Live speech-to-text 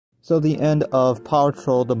So the end of Paw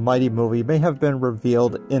Patrol the Mighty movie may have been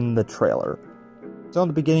revealed in the trailer. So in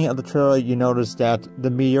the beginning of the trailer, you notice that the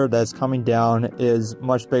meteor that's coming down is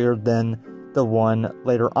much bigger than the one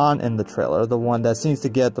later on in the trailer, the one that seems to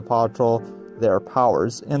get the Paw Patrol their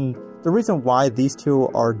powers. And the reason why these two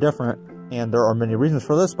are different, and there are many reasons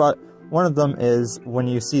for this, but one of them is when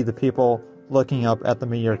you see the people looking up at the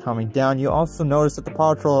meteor coming down, you also notice that the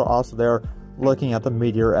Paw Patrol are also there looking at the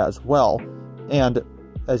meteor as well. And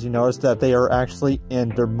as you notice, that they are actually in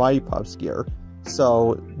their Mighty Pups gear.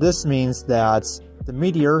 So this means that the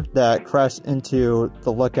meteor that crashed into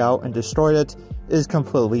the Lookout and destroyed it is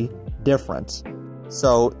completely different.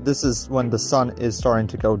 So this is when the sun is starting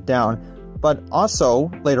to go down. But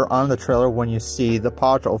also, later on in the trailer, when you see the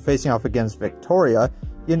Paw Patrol facing off against Victoria,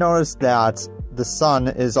 you notice that the sun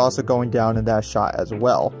is also going down in that shot as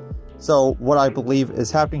well. So what I believe is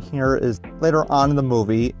happening here is later on in the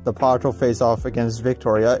movie, the Paw Patrol face off against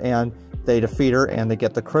Victoria and they defeat her and they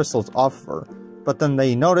get the crystals off of her. But then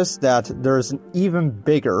they notice that there's an even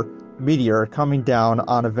bigger meteor coming down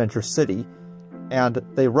on Adventure City. And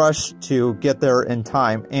they rush to get there in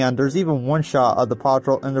time. And there's even one shot of the Paw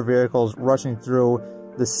Patrol and their vehicles rushing through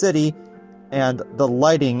the city. And the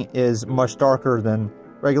lighting is much darker than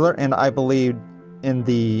regular. And I believe in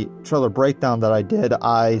the trailer breakdown that I did,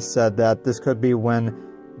 I said that this could be when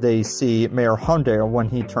they see Mayor Humdinger when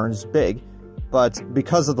he turns big. But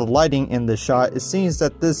because of the lighting in the shot, it seems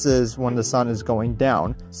that this is when the sun is going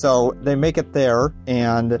down. So they make it there,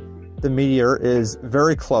 and the meteor is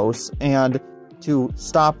very close. And to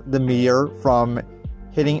stop the meteor from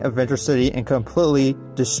hitting Adventure City and completely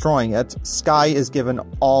destroying it, Skye is given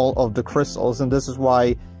all of the crystals. And this is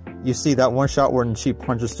why you see that one shot when she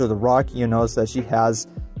punches through the rock, you notice that she has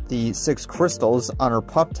the 6 crystals on her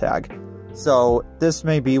pup tag. So this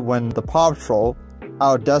may be when the Paw Patrol,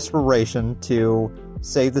 out of desperation to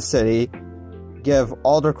save the city, give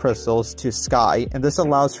all their crystals to Skye, and this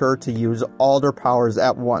allows her to use all their powers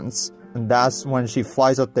at once. And that's when she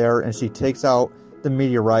flies up there and she takes out the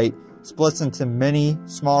meteorite, splits into many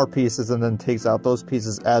smaller pieces, and then takes out those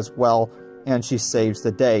pieces as well, and she saves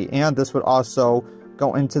the day. And this would also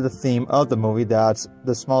go into the theme of the movie, that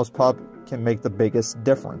the smallest pup can make the biggest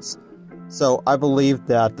difference. So I believe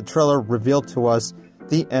that the trailer revealed to us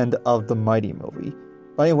the end of the Mighty movie.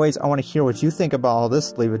 But anyways, I want to hear what you think about all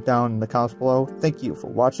this. Leave it down in the comments below. Thank you for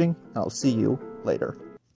watching, and I'll see you later.